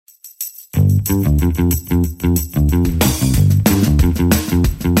Hi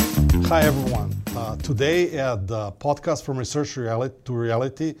everyone. Today at the podcast From Research to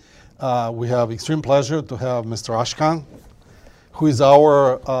Reality, we have extreme pleasure to have Mr. Ashkan, who is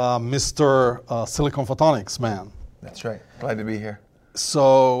our Mr. Silicon Photonics man. That's right. Glad to be here.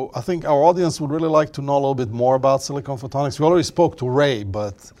 So I think our audience would really like to know a little bit more about Silicon Photonics. We already spoke to Ray,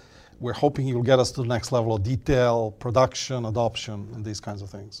 but we're hoping you'll get us to the next level of detail, production, adoption, and these kinds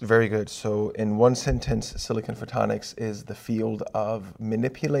of things. Very good. So in one sentence, Silicon Photonics is the field of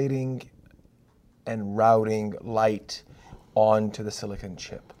manipulating and routing light onto the silicon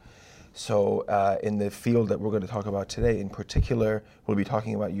chip. So in the field that we're going to talk about today, in particular, we'll be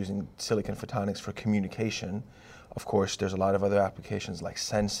talking about using silicon photonics for communication. Of course, there's a lot of other applications like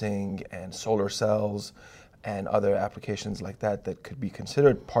sensing and solar cells and other applications like that that could be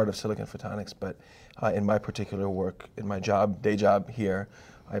considered part of silicon photonics. But in my particular work, in my day job here,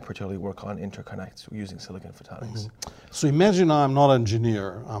 I particularly work on interconnects using silicon photonics. Mm-hmm. So imagine I'm not an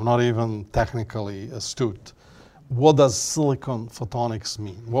engineer, I'm not even technically astute. What does silicon photonics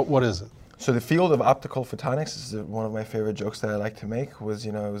mean? What is it? So the field of optical photonics is one of my favorite jokes that I like to make.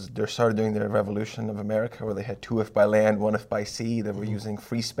 They started doing the revolution of America where they had 2F by land, 1F by sea. They were using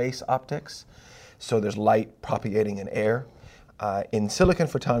free space optics. So there's light propagating in air. In silicon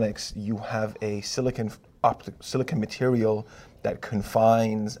photonics, you have a silicon material that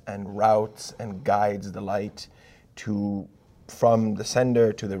confines and routes and guides the light from the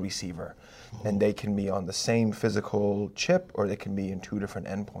sender to the receiver. And they can be on the same physical chip or they can be in two different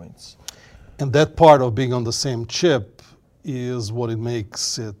endpoints. And that part of being on the same chip is what it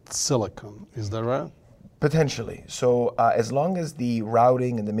makes it silicon, is that right? Potentially. So as long as the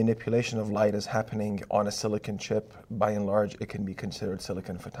routing and the manipulation of light is happening on a silicon chip, by and large, it can be considered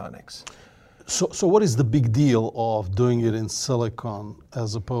silicon photonics. So what is the big deal of doing it in silicon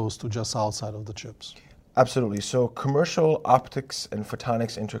as opposed to just outside of the chips? Absolutely. So commercial optics and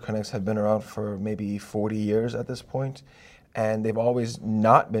photonics interconnects have been around for maybe 40 years at this point, and they've always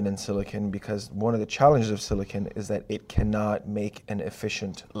not been in silicon because one of the challenges of silicon is that it cannot make an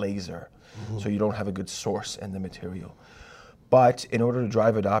efficient laser. Mm-hmm. So you don't have a good source in the material. But in order to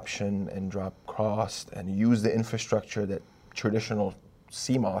drive adoption and drop cost and use the infrastructure that traditional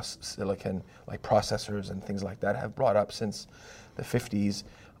CMOS silicon, like processors and things like that, have brought up since the 50s,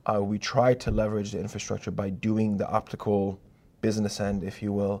 we try to leverage the infrastructure by doing the optical business end, if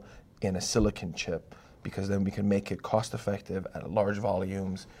you will, in a silicon chip, because then we can make it cost effective at large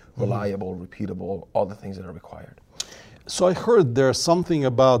volumes, reliable, repeatable, all the things that are required. So I heard there's something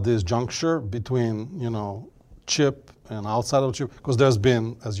about this juncture between, chip and outside of the chip, because there's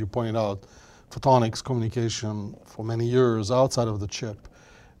been, as you pointed out, photonics communication for many years outside of the chip.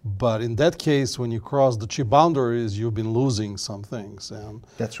 But in that case, when you cross the chip boundaries, you've been losing some things. And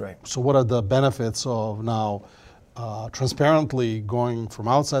that's right. So what are the benefits of now transparently going from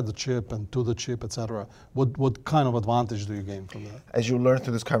outside the chip and to the chip, et cetera? What kind of advantage do you gain from that? As you'll learn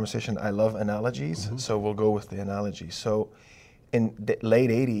through this conversation, I love analogies, so we'll go with the analogy. So in the late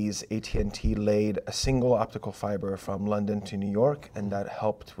 80s, AT&T laid a single optical fiber from London to New York, and that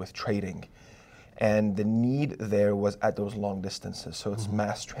helped with trading. And the need there was at those long distances, so it's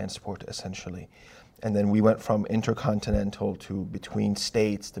mass transport essentially. And then we went from intercontinental to between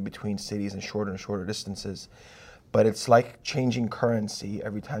states to between cities and shorter distances. But it's like changing currency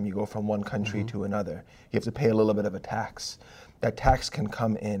every time you go from one country to another. You have to pay a little bit of a tax. That tax can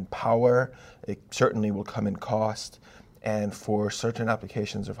come in power, it certainly will come in cost, and for certain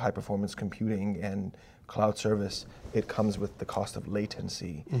applications of high performance computing and cloud service, it comes with the cost of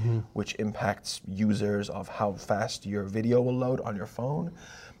latency, which impacts users of how fast your video will load on your phone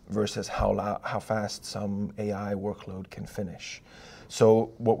versus how fast some AI workload can finish.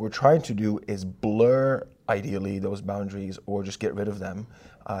 So what we're trying to do is blur, ideally, those boundaries or just get rid of them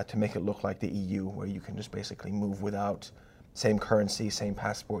to make it look like the EU, where you can just basically move without same currency, same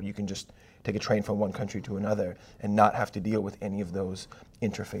passport. You can just take a train from one country to another and not have to deal with any of those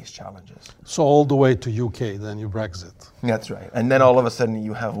interface challenges. So all the way to UK, then you Brexit. That's right. And then all of a sudden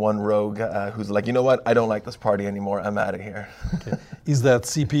you have one rogue who's like, you know what, I don't like this party anymore, I'm out of here. Okay. Is that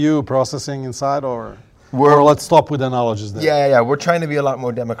CPU processing inside or let's stop with analogies there? Yeah. We're trying to be a lot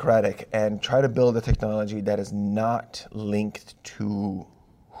more democratic and try to build a technology that is not linked to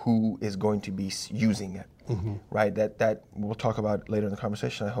who is going to be using it, right? That we'll talk about later in the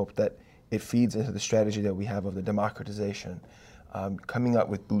conversation. I hope that it feeds into the strategy that we have of the democratization. Coming up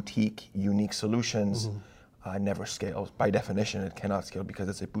with boutique, unique solutions never scales. By definition, it cannot scale because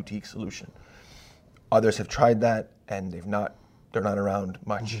it's a boutique solution. Others have tried that and they're not around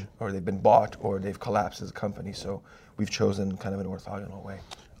much, or they've been bought, or they've collapsed as a company. So we've chosen kind of an orthogonal way.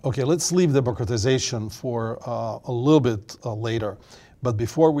 Okay, let's leave democratization for a little bit later. But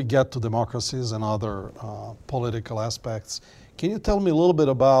before we get to democracies and other political aspects, can you tell me a little bit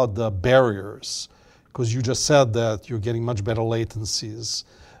about the barriers? Because you just said that you're getting much better latencies.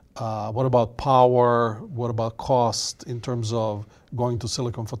 What about power? What about cost in terms of going to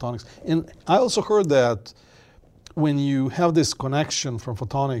silicon photonics? And I also heard that when you have this connection from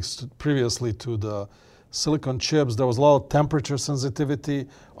photonics previously to the silicon chips, there was a lot of temperature sensitivity.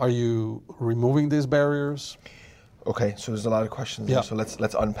 Are you removing these barriers? Okay, so there's a lot of questions there. So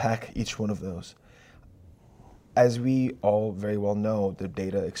let's unpack each one of those. As we all very well know, the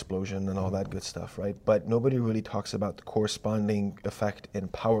data explosion and all that good stuff, right? But nobody really talks about the corresponding effect in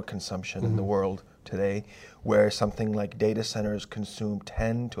power consumption in the world today, where something like data centers consume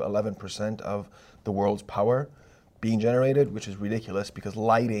 10 to 11% of the world's power being generated, which is ridiculous because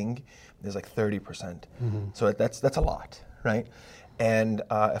lighting is like 30%. So that's a lot, right? And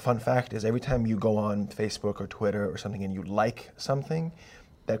a fun fact is every time you go on Facebook or Twitter or something and you like something,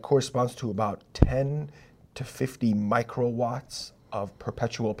 that corresponds to about 10 to 50 microwatts of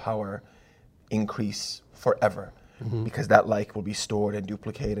perpetual power increase forever, because that like will be stored and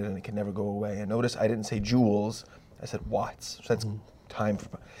duplicated and it can never go away. And notice I didn't say joules, I said watts. So that's time.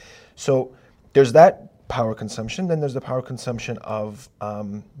 So there's that power consumption. Then there's the power consumption of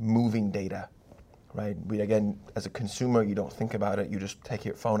moving data, right? Again, as a consumer, you don't think about it. You just take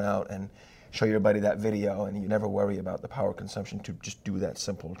your phone out and show your buddy that video, and you never worry about the power consumption to just do that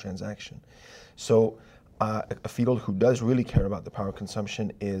simple transaction. So a field who does really care about the power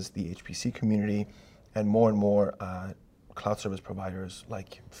consumption is the HPC community, and more cloud service providers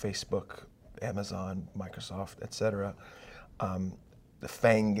like Facebook, Amazon, Microsoft, etc. The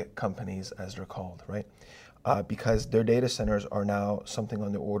FANG companies, as they're called, right? Because their data centers are now something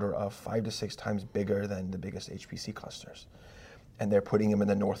on the order of 5 to 6 times bigger than the biggest HPC clusters. And they're putting them in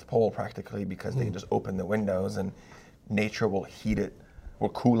the North Pole practically because they can just open the windows and nature will heat it, will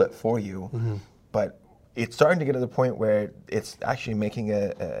cool it for you. But it's starting to get to the point where it's actually making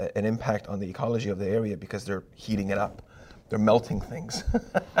an impact on the ecology of the area because they're heating it up. They're melting things.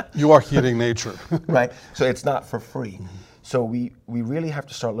 You are heating nature. Right? So it's not for free. So we really have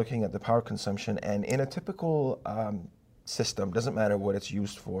to start looking at the power consumption, and in a typical system, doesn't matter what it's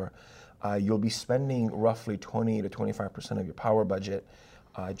used for, you'll be spending roughly 20 to 25% of your power budget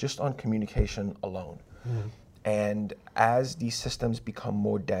just on communication alone. And as these systems become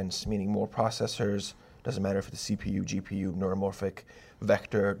more dense, meaning more processors, doesn't matter if it's CPU, GPU, neuromorphic,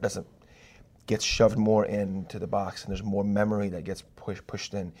 vector, gets shoved more into the box, and there's more memory that gets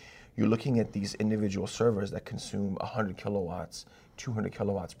pushed in. You're looking at these individual servers that consume 100 kilowatts, 200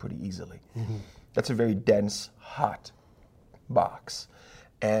 kilowatts pretty easily. That's a very dense, hot box.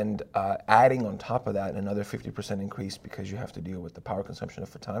 And adding on top of that another 50% increase because you have to deal with the power consumption of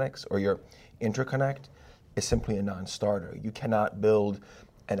photonics or your interconnect is simply a non-starter. You cannot build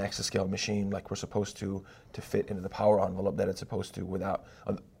an exascale machine like we're supposed to fit into the power envelope that it's supposed to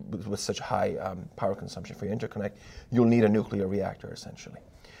with such high power consumption for your interconnect. You'll need a nuclear reactor essentially.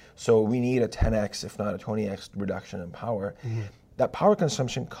 So we need a 10x, if not a 20x reduction in power. That power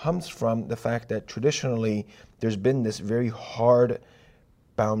consumption comes from the fact that traditionally there's been this very hard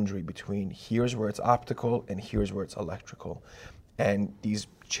boundary between here's where it's optical and here's where it's electrical. And these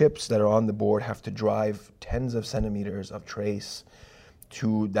chips that are on the board have to drive tens of centimeters of trace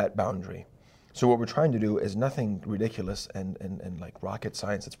to that boundary. So what we're trying to do is nothing ridiculous and like rocket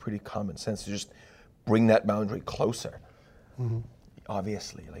science. It's pretty common sense to just bring that boundary closer.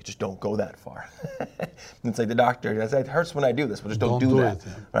 Obviously, like just don't go that far. It's like the doctor says, it hurts when I do this, but just don't do that.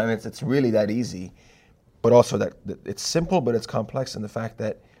 Right? I mean, it's really that easy. But also that it's simple, but it's complex in the fact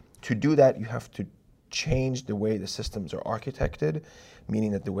that to do that, you have to change the way the systems are architected,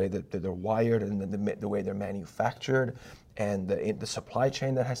 meaning that the way that they're wired and the way they're manufactured and the supply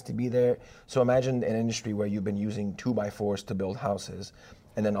chain that has to be there. So imagine an industry where you've been using 2x4s to build houses,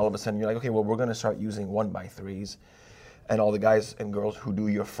 and then all of a sudden you're like, okay, well, we're going to start using 1x3s. And all the guys and girls who do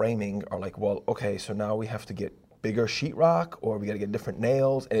your framing are like, well, okay, so now we have to get bigger sheetrock, or we got to get different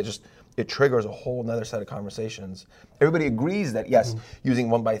nails, and it triggers a whole nother set of conversations. Everybody agrees that yes, using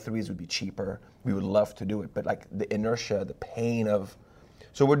 1x3s would be cheaper. We would love to do it, but like the inertia, the pain of,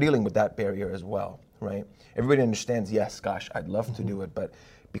 so we're dealing with that barrier as well, right? Everybody understands, yes, gosh, I'd love to do it, but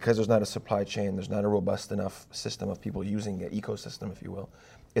because there's not a supply chain, there's not a robust enough system of people using it, ecosystem, if you will,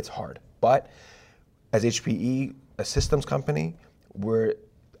 it's hard. But as HPE, a systems company, we're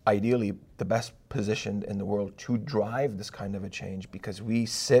ideally the best positioned in the world to drive this kind of a change because we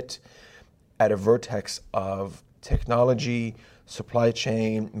sit at a vertex of technology, supply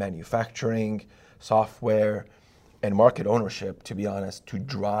chain, manufacturing, software, and market ownership, to be honest, to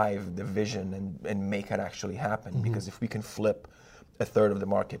drive the vision and make it actually happen. Because if we can flip a third of the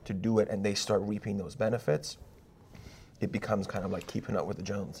market to do it and they start reaping those benefits, it becomes kind of like keeping up with the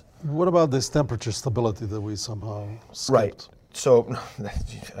Jones. What about this temperature stability that we somehow skipped? Right. So,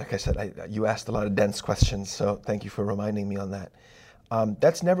 like I said, you asked a lot of dense questions, so thank you for reminding me on that.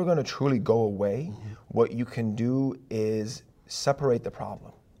 That's never going to truly go away. What you can do is separate the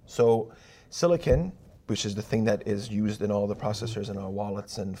problem. So silicon, which is the thing that is used in all the processors in our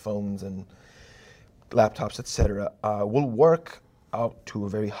wallets and phones and laptops, etc., will work out to a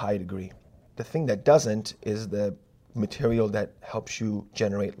very high degree. The thing that doesn't is the material that helps you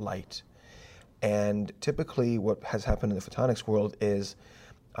generate light. And typically what has happened in the photonics world is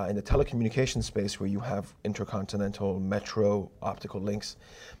in the telecommunications space, where you have intercontinental metro optical links,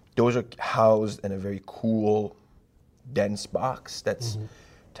 those are housed in a very cool, dense box that's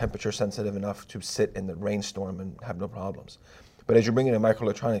temperature sensitive enough to sit in the rainstorm and have no problems. But as you bring in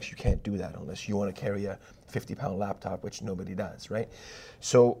microelectronics, you can't do that unless you want to carry a 50-pound laptop, which nobody does, right?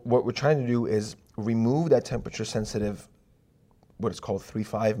 So what we're trying to do is remove that temperature sensitive, what is called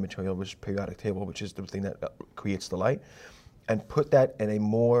 3-5 material, which is periodic table, which is the thing that creates the light, and put that in a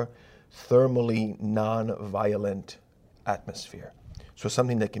more thermally non-violent atmosphere. So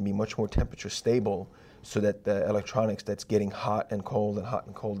something that can be much more temperature stable, so that the electronics that's getting hot and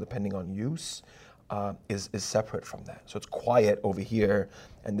cold depending on use is separate from that. So it's quiet over here,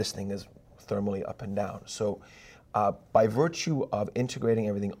 and this thing is thermally up and down. So by virtue of integrating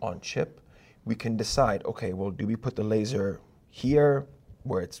everything on chip, we can decide, okay, well, do we put the laser here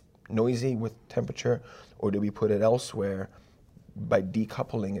where it's noisy with temperature, or do we put it elsewhere by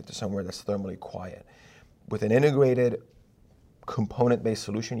decoupling it to somewhere that's thermally quiet? With an integrated component-based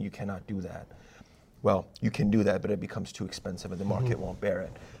solution, you cannot do that. Well, you can do that, but it becomes too expensive and the market won't bear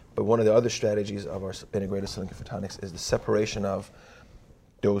it. But one of the other strategies of our integrated silicon photonics is the separation of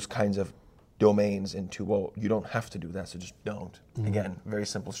those kinds of domains into, well, you don't have to do that, so just don't. Again, very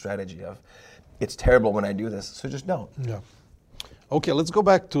simple strategy of, it's terrible when I do this, so just don't. Yeah. Okay, let's go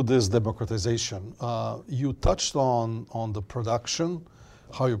back to this democratization. You touched on the production,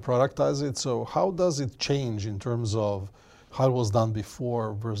 how you productize it. So how does it change in terms of how it was done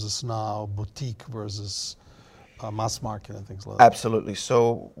before versus now, boutique versus mass market and things like that? Absolutely.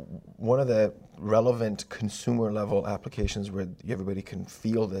 So one of the relevant consumer level applications where everybody can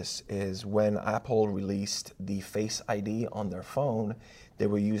feel this is when Apple released the Face ID on their phone, they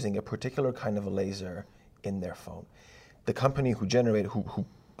were using a particular kind of a laser in their phone. The company who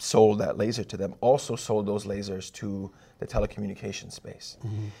sold that laser to them also sold those lasers to the telecommunications space.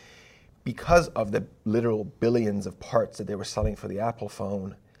 Because of the literal billions of parts that they were selling for the Apple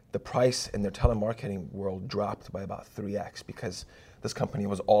phone, the price in their telemarketing world dropped by about 3x, because this company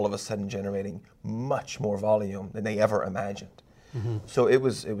was all of a sudden generating much more volume than they ever imagined. So it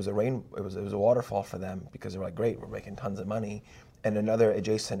was a waterfall for them, because they're like, great, we're making tons of money, and another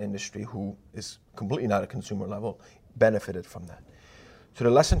adjacent industry who is completely not a consumer level benefited from that. So the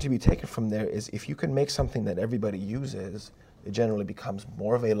lesson to be taken from there is, if you can make something that everybody uses, it generally becomes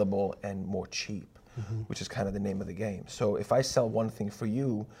more available and more cheap, which is kind of the name of the game. So if I sell one thing for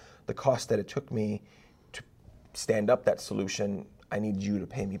you, the cost that it took me to stand up that solution, I need you to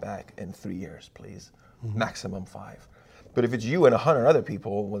pay me back in 3 years, please, maximum 5. But if it's you and 100 other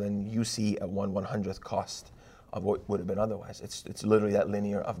people, well, then you see a 1/100th cost of what would have been otherwise. It's literally that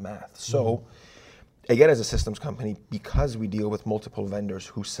linear of math. So again, as a systems company, because we deal with multiple vendors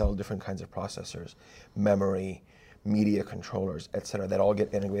who sell different kinds of processors, memory, media controllers, et cetera, that all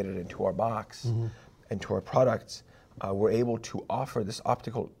get integrated into our box, into our products, we're able to offer this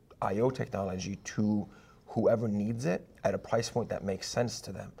optical I/O technology to whoever needs it at a price point that makes sense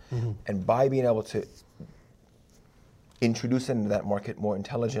to them. And by being able to introduce it into that market more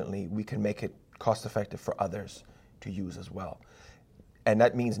intelligently, we can make it cost effective for others to use as well. And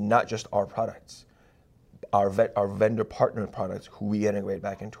that means not just our products, our vendor partner products who we integrate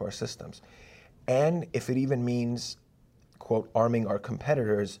back into our systems. And if it even means, quote, arming our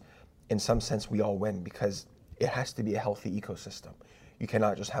competitors, in some sense we all win, because it has to be a healthy ecosystem. You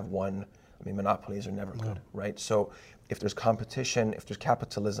cannot just have one. I mean, monopolies are never good, right? So if there's competition, if there's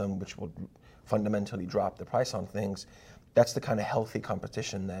capitalism, which will fundamentally drop the price on things, that's the kind of healthy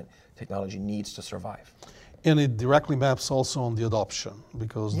competition that technology needs to survive. And it directly maps also on the adoption,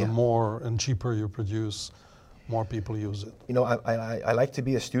 because the more and cheaper you produce, more people use it. You know, I like to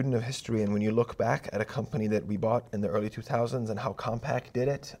be a student of history, and when you look back at a company that we bought in the early 2000s and how Compaq did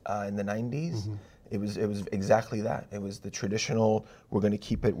it in the 90s, it was exactly that. It was the traditional, we're going to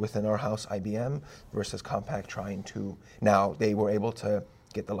keep it within our house, IBM, versus Compaq trying to, now they were able to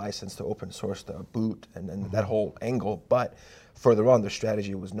get the license to open source the boot and that whole angle. But further on, their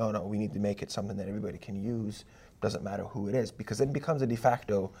strategy was, no, we need to make it something that everybody can use. Doesn't matter who it is, because it becomes a de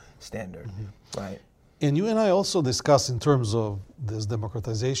facto standard, right? And you and I also discussed in terms of this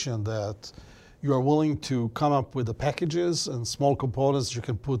democratization that you are willing to come up with the packages and small components you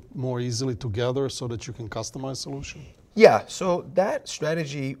can put more easily together so that you can customize solution. Yeah, so that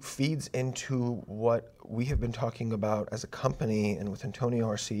strategy feeds into what we have been talking about as a company, and with Antonio,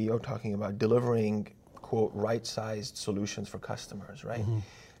 our CEO, talking about delivering, quote, right-sized solutions for customers, right?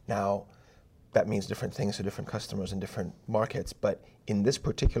 Now, that means different things to different customers in different markets, but in this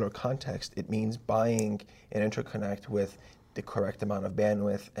particular context, it means buying an interconnect with the correct amount of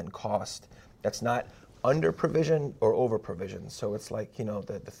bandwidth and cost. That's not under provision or over provision. So it's like,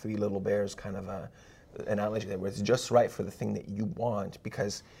 the three little bears kind of analogy there, where it's just right for the thing that you want,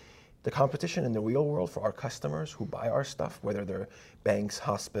 because the competition in the real world for our customers who buy our stuff, whether they're banks,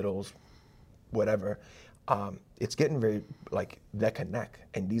 hospitals, whatever, it's getting very like neck and neck,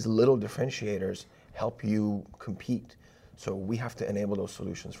 and these little differentiators help you compete. So we have to enable those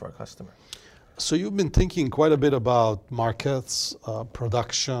solutions for our customer. So you've been thinking quite a bit about markets,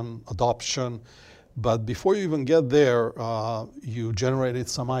 production, adoption, but before you even get there, you generated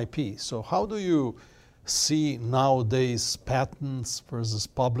some IP. So how do you see nowadays patents versus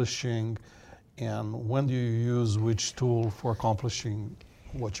publishing, and when do you use which tool for accomplishing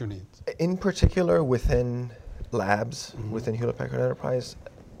what you need? In particular, within labs, within Hewlett Packard Enterprise,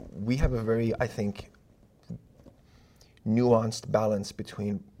 we have a very, I think, nuanced balance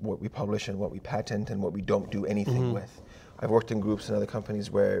between what we publish and what we patent and what we don't do anything with. I've worked in groups in other companies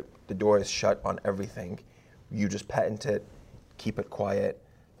where the door is shut on everything. You just patent it, keep it quiet.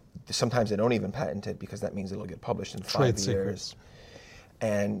 Sometimes they don't even patent it because that means it'll get published in 5 years. Secrets.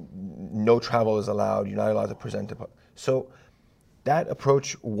 And no travel is allowed. You're not allowed to present it. So that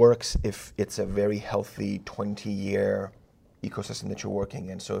approach works if it's a very healthy 20-year ecosystem that you're working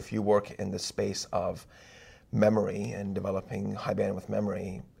in. So if you work in the space of memory and developing high bandwidth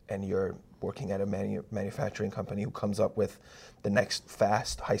memory, and you're working at a manufacturing company who comes up with the next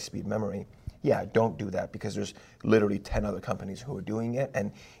fast high-speed memory, yeah, don't do that, because there's literally 10 other companies who are doing it,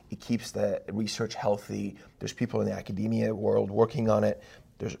 and it keeps the research healthy. There's people in the academia world working on it.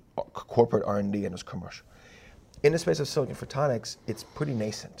 There's corporate R&D, and there's commercial. In the space of silicon photonics, it's pretty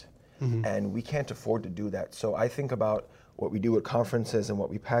nascent, and we can't afford to do that. So I think about what we do at conferences and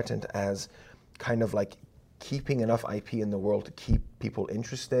what we patent as kind of like keeping enough IP in the world to keep people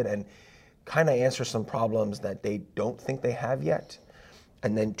interested and kind of answer some problems that they don't think they have yet.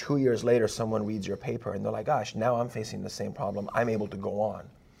 And then 2 years later, someone reads your paper and they're like, gosh, now I'm facing the same problem. I'm able to go on.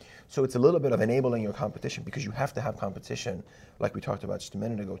 So it's a little bit of enabling your competition, because you have to have competition, like we talked about just a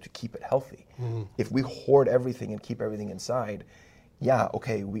minute ago, to keep it healthy. If we hoard everything and keep everything inside, yeah,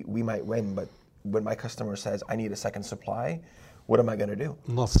 okay, we might win, but when my customer says, I need a second supply, what am I going to do?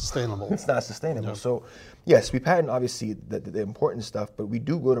 Not sustainable. It's not sustainable. Yeah. So yes, we patent obviously the important stuff, but we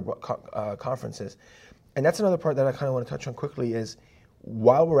do go to conferences. And that's another part that I kind of want to touch on quickly is,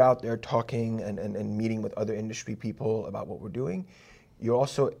 while we're out there talking and meeting with other industry people about what we're doing, you're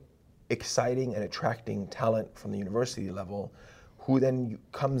also exciting and attracting talent from the university level, who then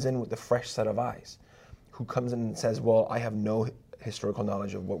comes in with a fresh set of eyes, who comes in and says, well, I have no historical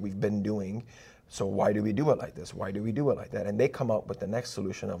knowledge of what we've been doing, so why do we do it like this? Why do we do it like that? And they come up with the next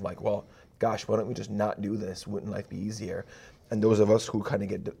solution of like, well, gosh, why don't we just not do this? Wouldn't life be easier? And those of us who kind of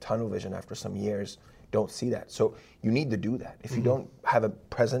get tunnel vision after some years don't see that. So you need to do that. If you don't have a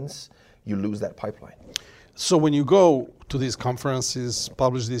presence, you lose that pipeline. So when you go to these conferences,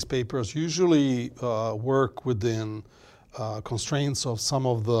 publish these papers, usually work within constraints of some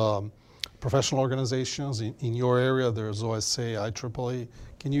of the professional organizations. In your area, there's OSA, IEEE.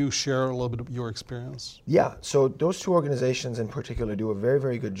 Can you share a little bit of your experience? Yeah, so those two organizations in particular do a very,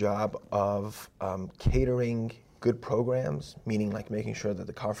 very good job of catering good programs, meaning like making sure that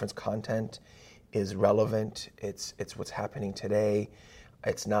the conference content is relevant, it's what's happening today,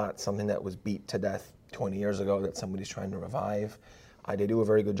 it's not something that was beat to death 20 years ago that somebody's trying to revive. They do a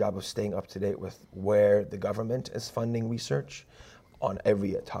very good job of staying up to date with where the government is funding research on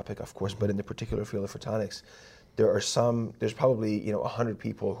every topic, of course, but in the particular field of photonics, there's probably 100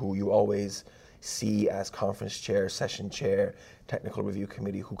 people who you always see as conference chair, session chair, technical review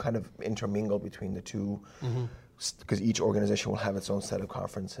committee, who kind of intermingle between the two, because each organization will have its own set of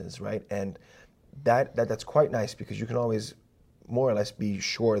conferences, right? And that's quite nice, because you can always more or less be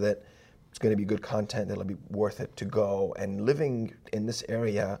sure that it's going to be good content, that'll be worth it to go. And living in this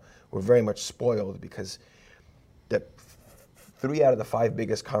area, we're very much spoiled, because the 3 out of the 5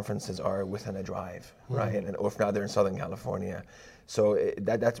 biggest conferences are within a drive, right? And or if not, they're in Southern California. So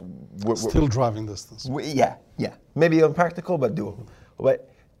that's Still driving distance. yeah, maybe impractical, but doable. But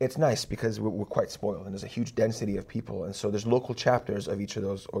it's nice because we're quite spoiled, and there's a huge density of people, and so there's local chapters of each of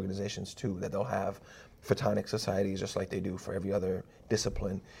those organizations too that they'll have photonic societies, just like they do for every other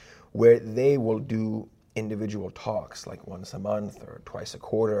discipline, where they will do individual talks, like once a month or twice a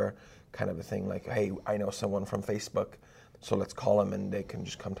quarter, kind of a thing. Like, hey, I know someone from Facebook, so let's call them, and they can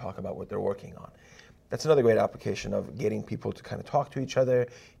just come talk about what they're working on. That's another great application of getting people to kind of talk to each other,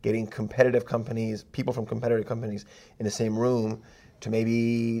 getting competitive companies, people from competitive companies in the same room to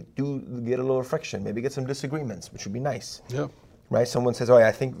maybe get a little friction, maybe get some disagreements, which would be nice. Yeah. Right? Someone says, "Oh,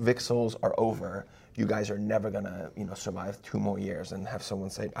 I think VCSELs are over. You guys are never gonna, survive 2 more years." And have someone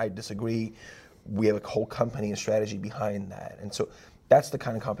say, "I disagree. We have a whole company and strategy behind that." And so that's the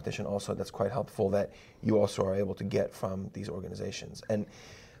kind of competition also that's quite helpful that you also are able to get from these organizations. And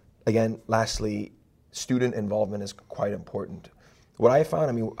again, lastly, student involvement is quite important. What I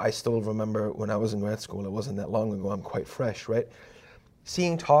found, I still remember when I was in grad school, it wasn't that long ago, I'm quite fresh, right?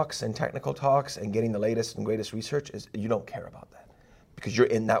 Seeing talks and technical talks and getting the latest and greatest research you don't care about that because you're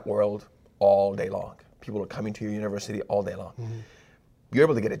in that world all day long. People are coming to your university all day long. Mm-hmm. You're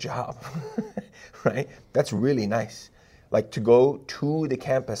able to get a job, right? That's really nice. Like to go to the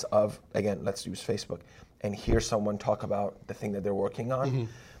campus of, again, let's use Facebook, and hear someone talk about the thing that they're working on, mm-hmm.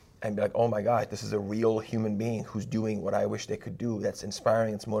 and be like, oh my God, this is a real human being who's doing what I wish they could do. That's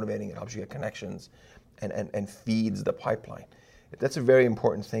inspiring, it's motivating, it helps you get connections and feeds the pipeline. That's a very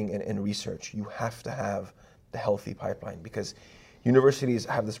important thing in research. You have to have the healthy pipeline because universities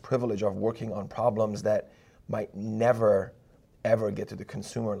have this privilege of working on problems that might never, ever get to the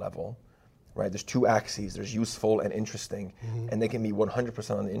consumer level, right? There's 2 axes, there's useful and interesting, mm-hmm. and they can be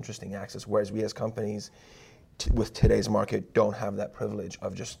 100% on the interesting axis, whereas we as companies with today's market don't have that privilege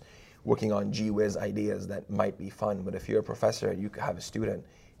of just working on gee whiz ideas that might be fun. But if you're a professor, you have a student,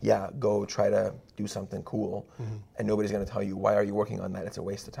 go try to do something cool, mm-hmm. and nobody's going to tell you, why are you working on that? It's a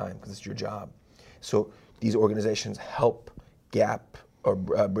waste of time because it's your job. So these organizations help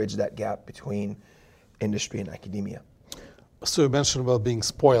bridge that gap between industry and academia. So you mentioned about being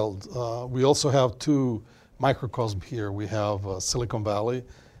spoiled. We also have 2 microcosms here. We have Silicon Valley,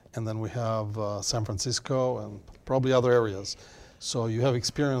 and then we have San Francisco and probably other areas. So you have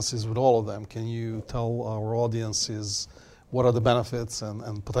experiences with all of them. Can you tell our audiences what are the benefits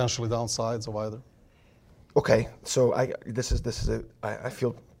and potentially downsides of either? Okay, so I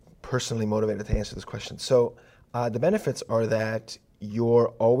feel personally motivated to answer this question. So the benefits are that you're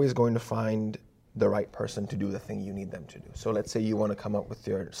always going to find the right person to do the thing you need them to do. So let's say you want to come up with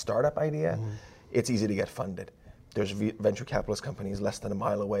your startup idea, mm-hmm. It's easy to get funded. There's venture capitalist companies less than a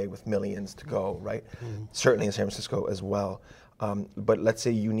mile away with millions to go, right? Mm-hmm. Certainly in San Francisco as well. But let's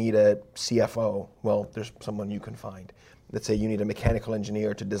say you need a CFO, well, there's someone you can find. Let's say you need a mechanical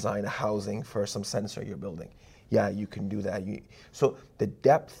engineer to design a housing for some sensor you're building. Yeah, you can do that. So the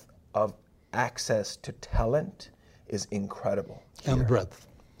depth of access to talent is incredible here. And breadth.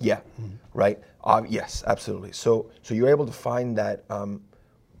 Yeah, mm-hmm. Right? Yes, absolutely. So you're able to find that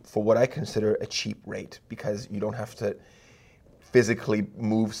for what I consider a cheap rate because you don't have to physically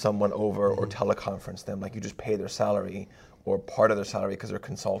move someone over mm-hmm. or teleconference them. Like you just pay their salary or part of their salary because they're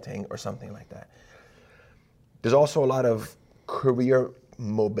consulting or something like that. There's also a lot of career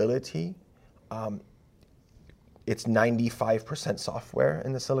mobility. It's 95% software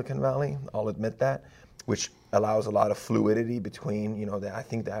in the Silicon Valley, I'll admit that, which allows a lot of fluidity between, I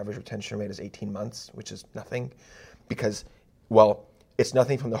think the average retention rate is 18 months, which is nothing because, it's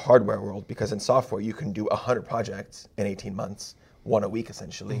nothing from the hardware world because in software you can do 100 projects in 18 months, 1 a week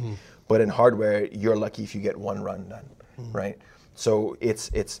essentially. Mm-hmm. But in hardware, you're lucky if you get 1 run done, mm-hmm. right? So it's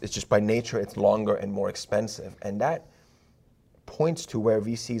just by nature, it's longer and more expensive. And that points to where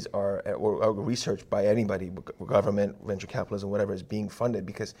VCs are, or research by anybody, government, venture capitalism, whatever, is being funded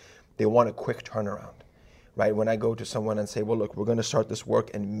because they want a quick turnaround, right? When I go to someone and say, well, look, we're going to start this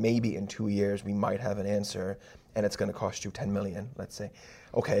work and maybe in 2 years we might have an answer and it's going to cost you 10 million, let's say.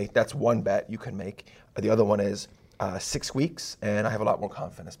 Okay, that's one bet you can make. The other one is 6 weeks and I have a lot more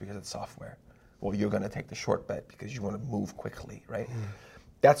confidence because it's software. Well, you're going to take the short bet because you want to move quickly, right? Mm.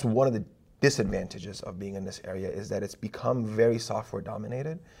 That's one of the disadvantages of being in this area is that it's become very software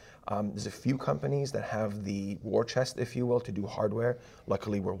dominated. There's a few companies that have the war chest, if you will, to do hardware.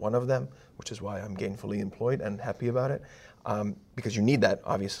 Luckily, we're one of them, which is why I'm gainfully employed and happy about it. Because you need that,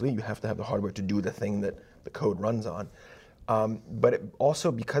 obviously. You have to have the hardware to do the thing that the code runs on. But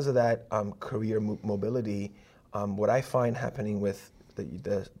also because of that career mobility, what I find happening with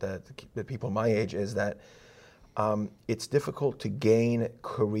the people my age is that it's difficult to gain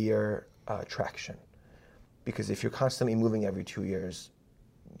career traction. because if you're constantly moving every 2 years,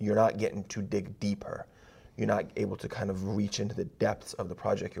 you're not getting to dig deeper. You're not able to kind of reach into the depths of the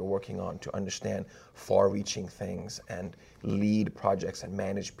project you're working on to understand far-reaching things and lead projects and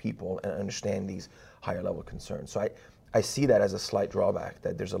manage people and understand these higher level concerns. So I see that as a slight drawback,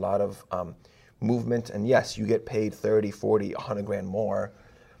 that there's a lot of movement, and yes, you get paid 30, 40, 100 grand more,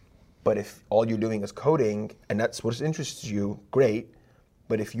 but if all you're doing is coding and that's what interests you, great,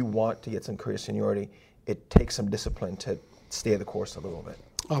 but if you want to get some career seniority, it takes some discipline to stay the course a little bit.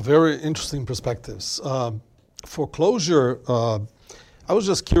 Very interesting perspectives. For Clojure, I was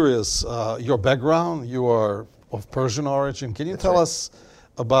just curious, your background, you are of Persian origin. Can you tell us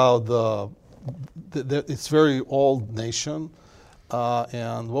about it's very old nation,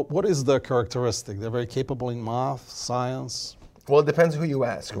 and what is the characteristic? They're very capable in math, science? Well, it depends who you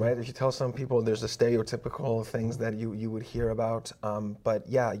ask, right? If you tell some people, there's the stereotypical things that you would hear about. But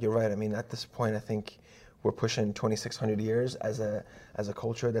yeah, you're right. I mean, at this point, I think we're pushing 2,600 years as a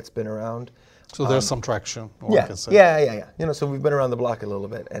culture that's been around. So there's some traction. Yeah. You know, so we've been around the block a little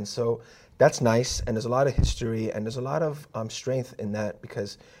bit, and so that's nice. And there's a lot of history, and there's a lot of strength in that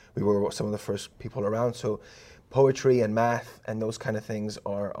because we were some of the first people around. So poetry and math and those kind of things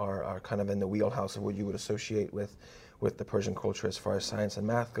are kind of in the wheelhouse of what you would associate with the Persian culture as far as science and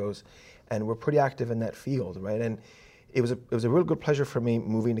math goes, and we're pretty active in that field, right? And it was a real good pleasure for me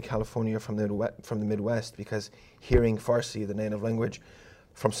moving to California from the Midwest, because hearing Farsi, the native language,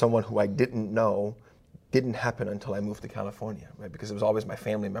 from someone who I didn't know didn't happen until I moved to California, right? Because it was always my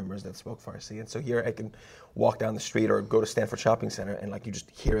family members that spoke Farsi, and so here I can walk down the street or go to Stanford Shopping Center and like you just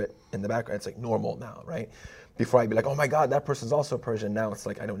hear it in the background. It's like normal now, right? Before I'd be like, oh my God, that person's also Persian. Now it's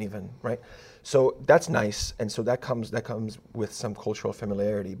like I don't even, right? So that's nice, and so that comes with some cultural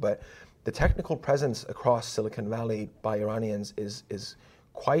familiarity. But the technical presence across Silicon Valley by Iranians is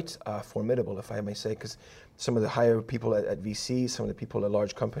quite formidable, if I may say, because some of the higher people at VC, some of the people at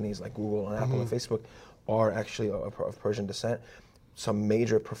large companies like Google and Apple and Facebook are actually of Persian descent. Some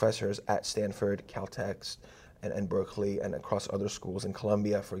major professors at Stanford, Caltech, and Berkeley, and across other schools in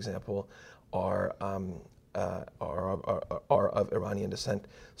Columbia, for example, are of Iranian descent.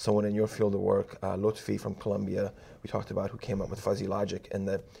 Someone in your field of work, Lutfi from Columbia, we talked about, who came up with fuzzy logic in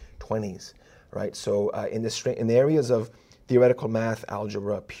the 20s, right? So in the areas of theoretical math,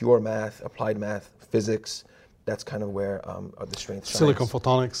 algebra, pure math, applied math, physics, that's kind of where the strength shines. Silicon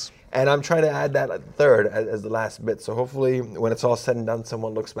photonics. And I'm trying to add that third as the last bit. So hopefully when it's all said and done,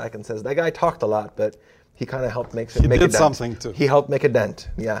 someone looks back and says, that guy talked a lot, but he kind of helped make a dent. He did something too. He helped make a dent,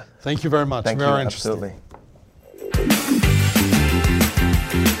 yeah. Thank you very much. Thank very you, interesting. absolutely.